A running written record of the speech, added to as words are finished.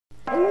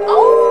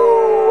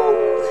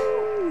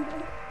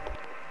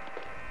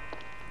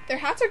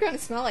hats are going to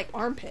smell like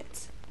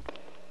armpits.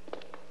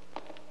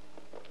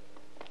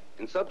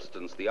 In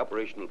substance, the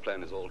operational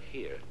plan is all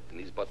here, in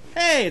these buttons.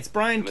 Hey, it's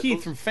Brian The Keith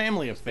missiles, from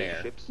Family Affair.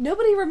 spaceships,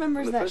 Nobody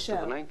remembers and the that first of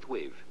the show. 9th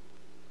wave.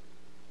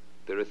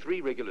 There are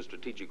 3 regular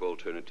strategic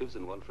alternatives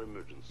and 1 for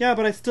emergency. Yeah,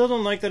 but I still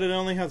don't like that it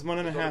only has 1.5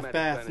 Automatic baths.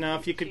 planet Now,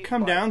 if you could ET5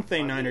 come down, say,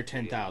 9 or Margaret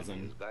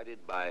 10,000. is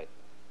guided by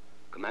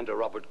Commander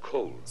Robert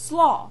Cole,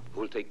 Slaw.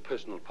 who will take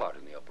personal part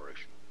in the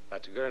operation.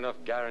 That's a good enough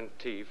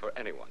guarantee for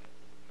anyone.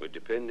 We're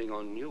depending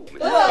on you, Mr.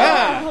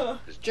 Ah!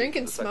 as chief Drink of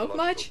and the smoke Psychological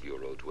much?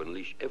 Bureau to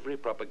unleash every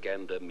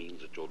propaganda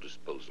means at your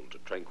disposal to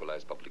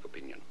tranquilize public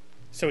opinion.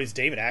 So is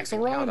David You can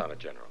count Axelrod? on it,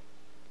 General.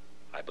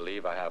 I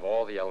believe I have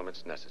all the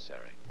elements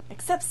necessary.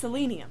 Except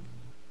selenium.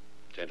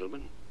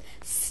 Gentlemen,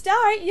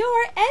 Start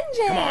your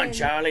engine! Come on,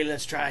 Charlie,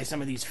 let's try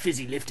some of these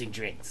fizzy lifting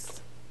drinks.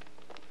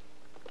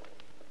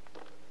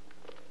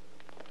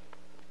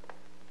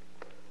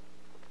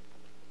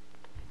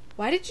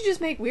 Why did you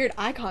just make weird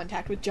eye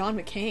contact with John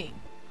McCain?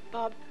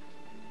 Bob,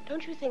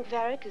 don't you think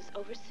Varric is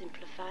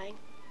oversimplifying?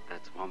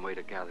 That's one way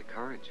to gather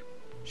courage.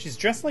 She's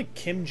dressed like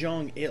Kim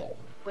Jong-il.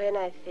 When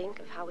I think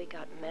of how we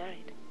got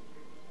married,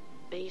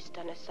 based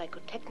on a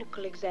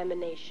psychotechnical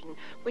examination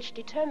which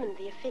determined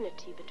the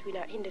affinity between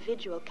our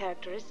individual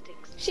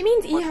characteristics. She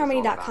means What's this all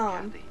about,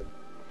 eHarmony.com. Kathy?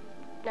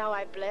 Now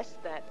I bless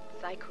that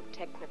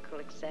psychotechnical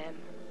exam.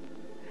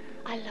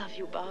 I love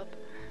you, Bob.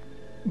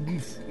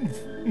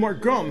 More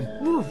gum.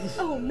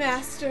 Oh,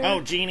 Master.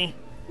 Oh, Jeannie.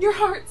 Your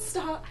heart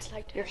stopped. I'd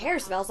like to Your have hair a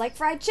smells house like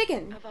fried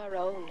chicken. of our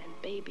own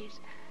and babies,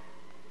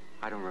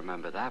 I don't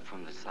remember that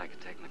from the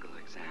psychotechnical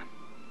exam.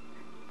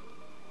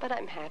 but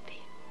I'm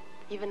happy,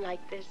 even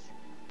like this.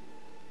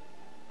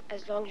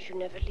 As long as you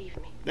never leave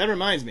me. That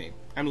reminds me.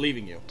 I'm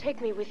leaving you.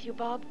 Take me with you,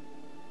 Bob.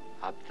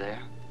 Up there?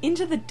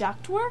 Into the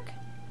ductwork?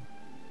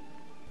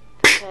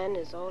 The plan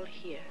is all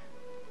here.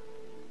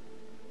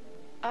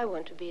 I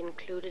want to be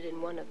included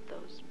in one of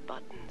those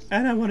buttons.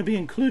 And I want to be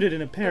included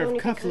in a pair Only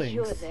of because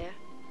you're cufflinks. there.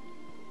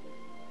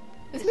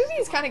 This movie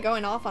is kind of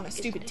going off on a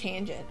stupid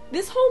tangent.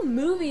 This whole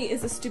movie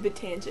is a stupid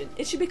tangent.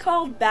 It should be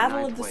called Battle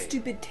Ninth of the Wave.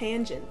 Stupid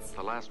Tangents.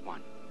 The last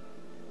one.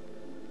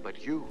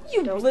 But you,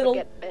 You Don't little...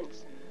 forget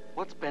Benson.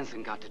 what's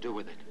Benson got to do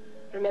with it?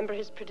 Remember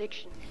his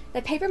prediction.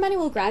 That paper money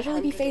will gradually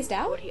be phased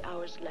out? 40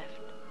 hours left.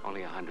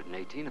 Only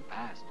 118 have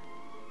passed.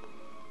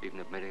 Even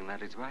admitting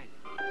that he's right.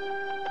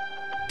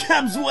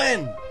 Cubs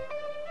win!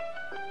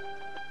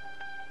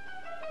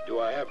 Do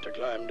I have to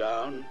climb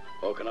down,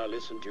 or can I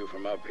listen to you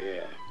from up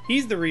here?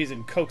 He's the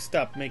reason Coke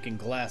stopped making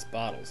glass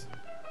bottles.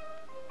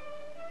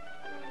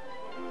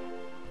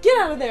 Get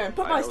out of there and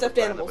put I my know stuffed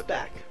the plan animals of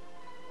attack. back.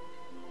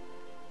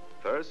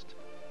 First,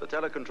 the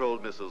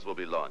telecontrolled missiles will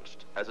be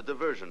launched as a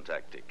diversion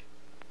tactic.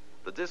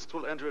 The discs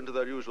will enter into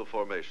their usual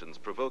formations,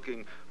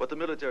 provoking what the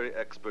military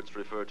experts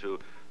refer to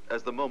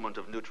as the moment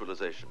of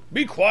neutralization.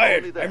 Be quiet!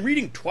 Only then I'm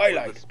reading will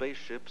Twilight. the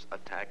spaceships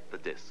attack the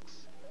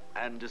discs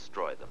and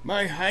destroy them.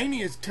 My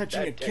hiney is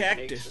touching a That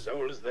technique's cactus. as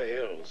old as the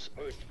hills.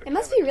 It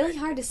must be really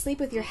hard to sleep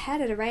with your head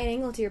at a right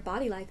angle to your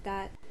body like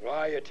that.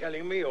 Why are you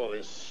telling me all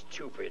this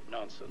stupid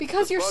nonsense?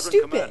 Because The you're squadron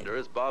stupid. commander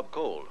is Bob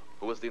Cole,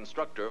 who was the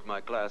instructor of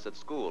my class at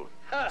school.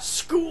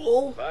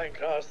 School! Fine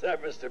class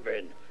that, Mr.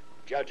 Ben.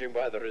 Judging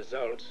by the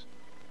results.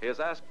 He has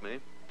asked me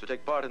to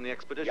take part in the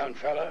expedition. Young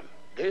fella,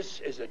 this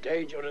is a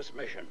dangerous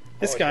mission.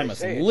 This Or, as guy they must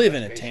say in live some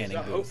in a cases, tanning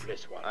a booth.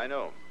 hopeless one. I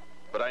know,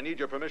 but I need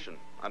your permission.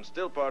 I'm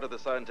still part of the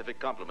scientific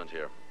complement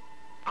here.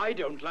 I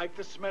don't like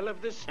the smell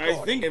of this I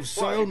story. think I've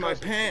soiled Why? my Because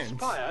it's pants.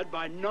 inspired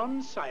by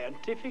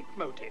non-scientific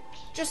motives.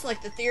 Just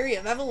like the theory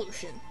of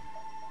evolution.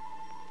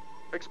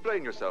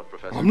 Explain yourself,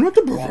 Professor. I'm not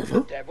the What the professor.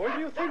 devil do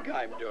you think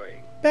I'm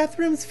doing?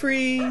 Bathroom's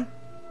free.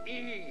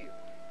 Eve,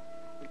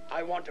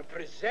 I want to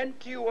present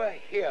to you a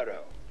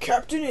hero.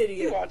 Captain He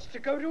Idiot. wants to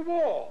go to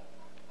war.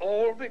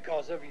 All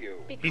because of you.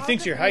 He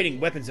thinks you're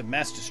hiding weapons of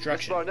mass Miss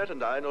destruction. Barnett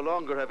and I no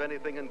longer have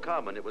anything in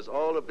common. It was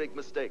all a big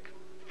mistake.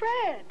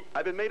 Fred!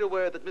 I've been made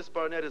aware that Miss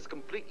Barnett is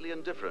completely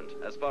indifferent,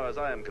 as far as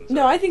I am concerned.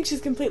 No, I think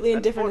she's completely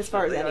indifferent as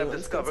far as Unfortunately, anyone's I've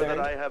discovered concerned.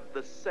 that I have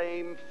the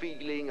same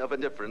feeling of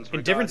indifference.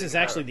 Indifference is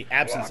regarding actually the her.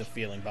 absence of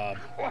feeling, Bob.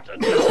 What a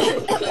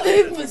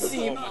performance this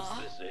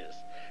is.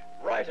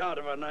 Right out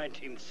of a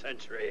 19th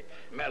century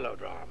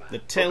melodrama. The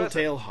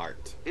telltale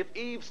heart. If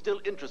Eve still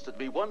interested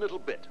me one little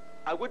bit,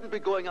 I wouldn't be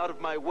going out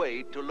of my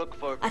way to look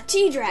for A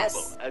tea trouble,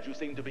 dress. as you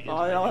seem to be.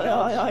 Aye, aye,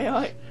 aye, aye,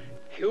 aye.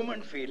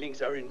 Human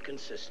feelings are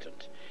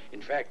inconsistent.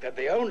 In fact, they're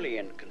the only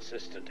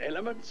inconsistent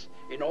elements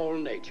in all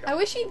nature. I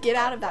wish he'd get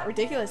out of that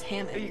ridiculous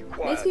hammock. Be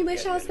quiet, Makes me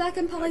wish I was Kenyon. back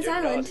on Polly's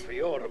I didn't Island. ask for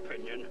your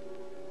opinion.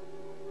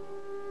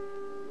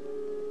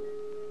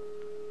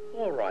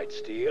 All right,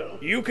 Steele.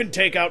 You can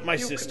take out my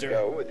You sister. can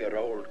go with your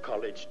old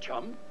college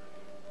chum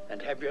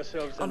and have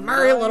yourselves a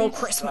merry little nice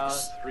Christmas.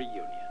 class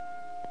reunion.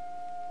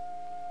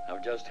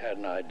 I've just had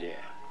an idea.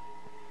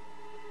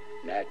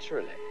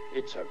 Naturally,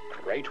 it's a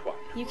great one.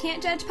 You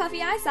can't judge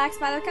puffy eye sacks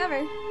by their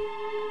cover.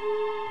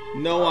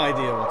 No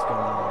idea what's going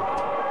on.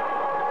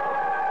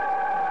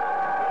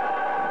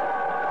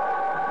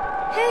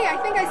 Hey, I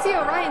think I see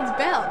Orion's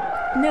bell.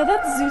 No,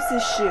 that's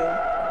Zeus's shoe.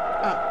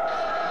 Oh.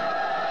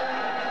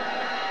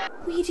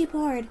 Ouija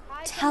board.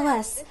 Tell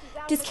us,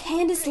 does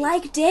Candace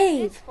like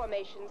Dave?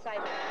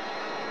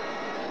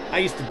 I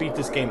used to beat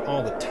this game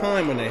all the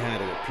time when they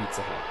had it at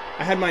Pizza Hut.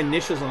 I had my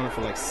initials on it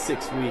for like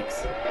 6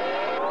 weeks.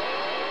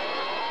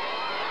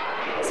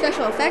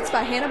 Special effects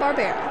by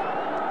Hanna-Barbera.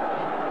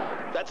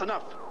 That's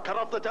enough. Cut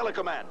off the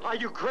telecommand. Are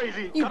you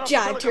crazy? You Cut off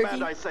jive the telecommand,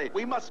 turkey. I say.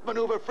 We must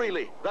maneuver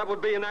freely. That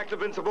would be an act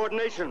of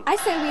insubordination. I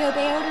say we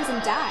obey orders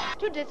and die.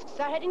 2 discs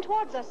are heading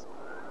towards us.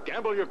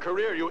 Gamble your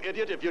career, you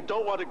idiot, if you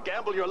don't want to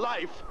gamble your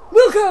life.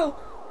 We'll go!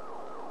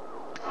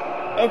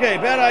 Okay,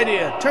 bad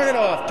idea. Turn it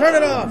off. Turn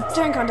it off.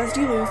 Staring contest,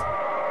 you lose.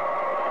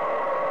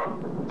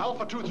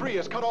 Alpha 2-3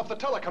 has cut off the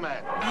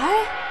telecommand.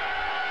 What?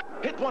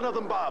 Hit one of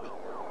them, Bob.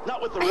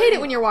 Not with the I hate ring.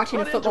 it when you're watching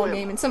a Run football into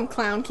him. game and some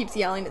clown keeps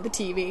yelling at the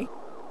TV.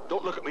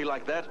 Don't look at me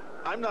like that.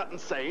 I'm not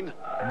insane.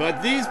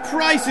 But these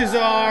prices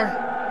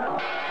are...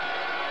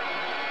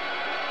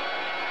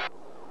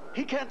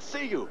 He can't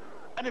see you.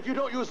 And if you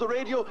don't use the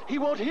radio, he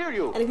won't hear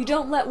you. And if you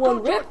don't let one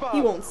Don't talk, rip, Bob.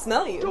 he won't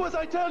smell Do you. as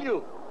I tell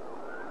you.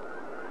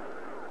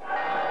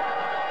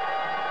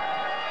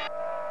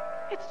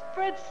 It's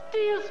Fred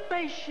Steele's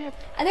spaceship.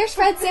 And there's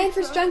Fred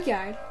Sanford's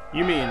junkyard.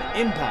 You mean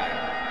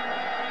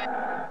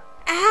Empire.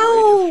 Wait a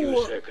Ow!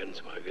 few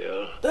seconds, my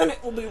girl, Then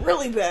it will be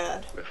really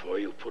bad. before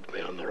you put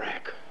me on the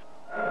rack.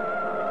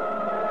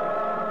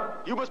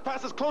 You must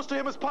pass as close to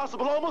him as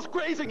possible, almost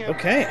grazing him.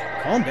 Okay,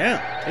 calm down.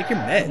 Take your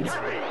meds.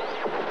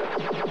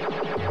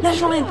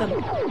 National anthem.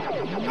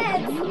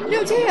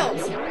 No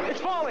tails! It's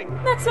falling!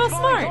 That's so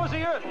smart. Towards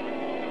the earth!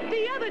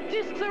 The other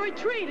discs are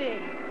retreating.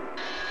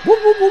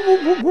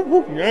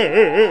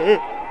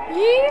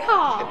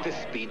 Yeehaw! At this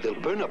speed, they'll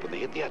burn up when they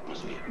hit the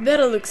atmosphere.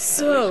 That'll look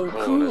so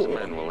Crow and his cool.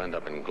 men will end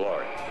up in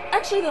glory.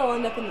 Actually, they'll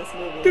end up in this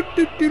movie.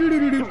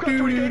 You've got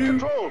to regain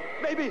control.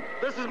 Maybe.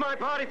 This is my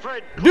party,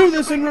 Fred. Do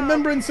this in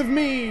remembrance of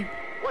me.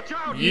 Watch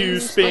out! You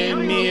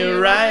spin me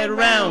right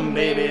round,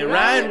 baby,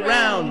 right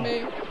round.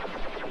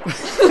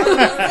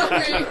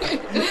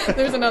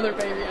 There's another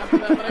baby after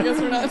that, but I guess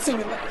we're not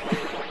singing that.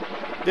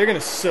 They're gonna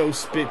so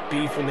spit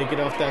beef when they get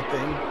off that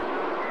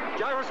thing.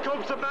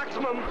 Gyroscopes at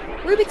maximum.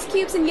 Rubik's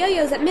Cubes and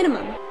yo-yos at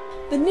minimum.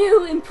 The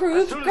new As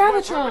improved soon as we're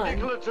Gravitron.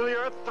 perpendicular to the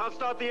earth, I'll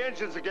start the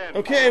engines again.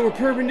 Okay, we're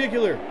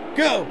perpendicular.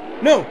 Go!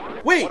 No!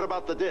 Wait! What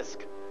about the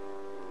disc?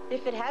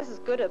 If it has as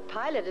good a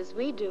pilot as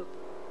we do,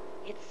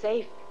 it's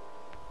safe.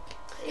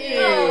 Ew,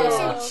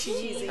 so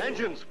cheesy.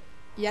 Engines.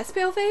 Yes,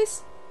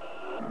 Paleface?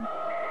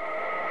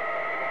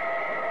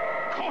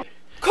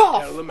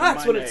 Cough! Tell them in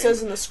That's my what it name.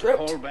 says in the script.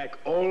 Call back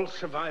all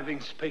surviving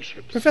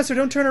spaceships. Professor,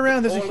 don't turn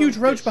around. There's a All huge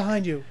of roach this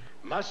behind you.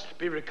 Must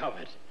be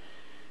recovered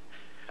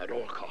at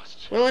all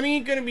costs. Well, it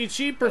ain't gonna be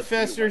cheap,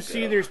 Professor. you,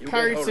 See, girl. there's You get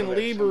parts hold and of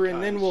that labor,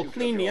 and then sometime. we'll Suit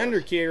clean of the yours.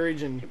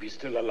 undercarriage and... If he's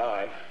still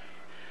alive,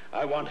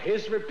 I want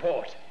his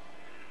report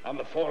on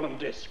the fallen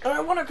disc. And I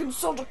want to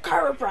consult a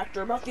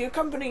chiropractor about the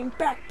accompanying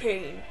back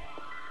pain.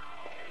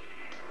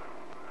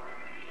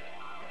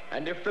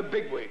 And if the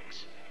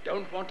bigwigs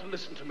don't want to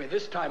listen to me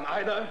this time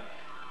either,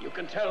 you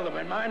can tell them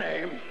in my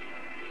name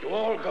to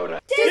all go to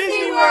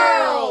Disney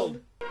World!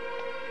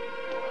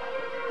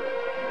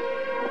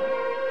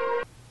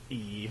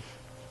 Eve.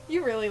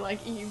 You really like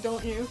Eve,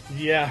 don't you?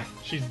 Yeah,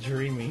 she's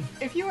dreamy.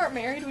 If you weren't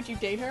married, would you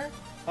date her?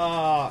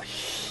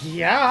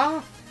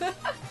 Yeah.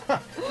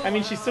 I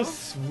mean, she's so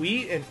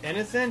sweet and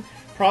innocent.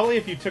 Probably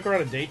if you took her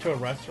on a date to a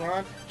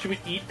restaurant, she would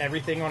eat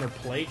everything on her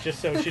plate just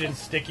so she didn't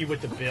stick you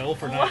with the bill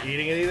for not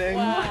eating anything.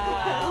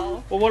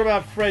 Wow. Well, what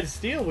about Fred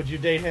Steele? Would you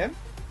date him?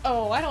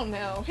 Oh, I don't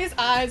know. His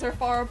eyes are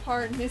far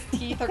apart and his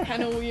teeth are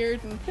kind of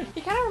weird, and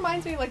he kind of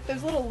reminds me of like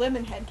those little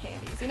lemon head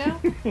candies, you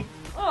know?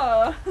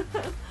 Oh.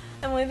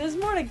 Emily, there's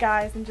more to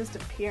guys than just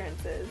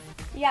appearances.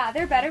 Yeah,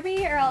 there better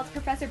be, or else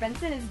Professor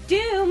Benson is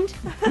doomed.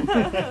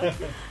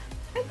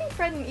 I think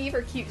Fred and Eve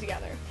are cute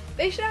together.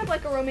 They should have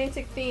like a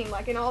romantic theme,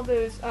 like in all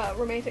those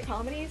romantic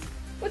comedies.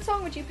 What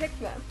song would you pick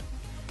for them?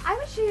 I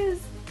would choose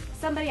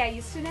Somebody I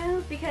Used to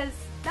Know, because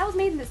that was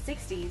made in the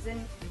 60s,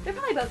 and they're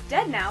probably both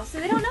dead now, so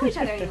they don't know each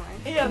other anymore.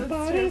 Yeah,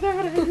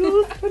 that's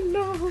true.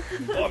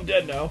 Oh, I'm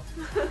dead now.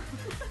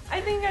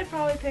 I think I'd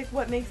probably pick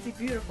What Makes You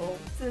Beautiful,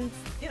 since,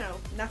 you know,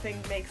 nothing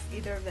makes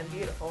either of them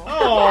beautiful.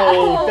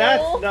 Oh,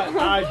 that's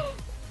not...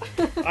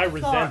 I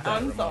resent that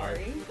I'm remark.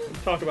 sorry.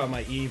 Talk about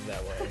my Eve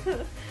that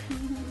way.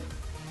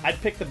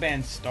 I'd pick the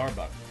band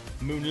Starbuck.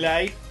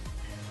 Moonlight.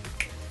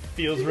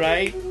 Feels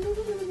right.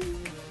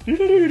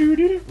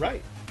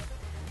 Right.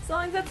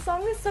 Stallings, that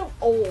song is so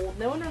old.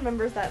 No one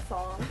remembers that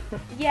song.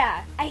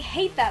 Yeah, I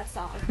hate that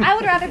song. I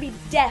would rather be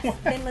deaf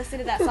than listen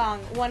to that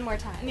song one more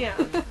time. Yeah.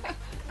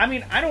 I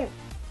mean, I don't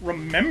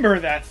remember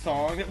that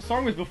song. That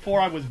song was before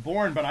I was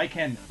born, but I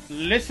can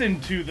listen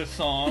to the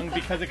song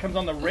because it comes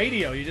on the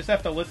radio. You just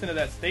have to listen to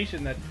that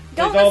station that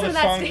Don't plays all listen the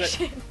to that songs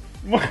station.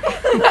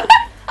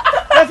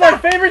 That's my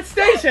favorite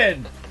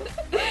station!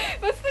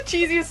 That's the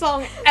cheesiest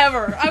song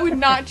ever. I would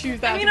not choose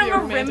that. I mean, to be a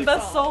romantic marimba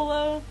song.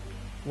 solo.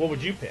 What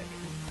would you pick?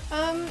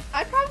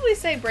 I'd probably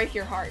say Break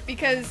Your Heart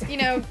because, you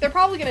know, they're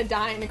probably gonna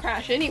die in the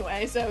crash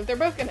anyway, so they're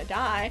both gonna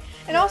die.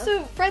 And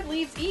also, Fred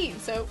leaves Eve,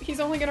 so he's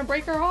only gonna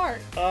break her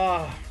heart.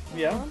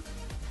 Yeah.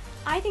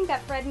 I think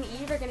that Fred and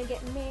Eve are gonna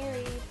get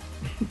married.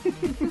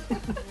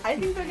 I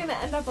think they're gonna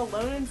end up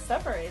alone and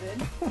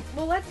separated.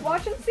 Well, let's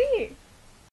watch and see.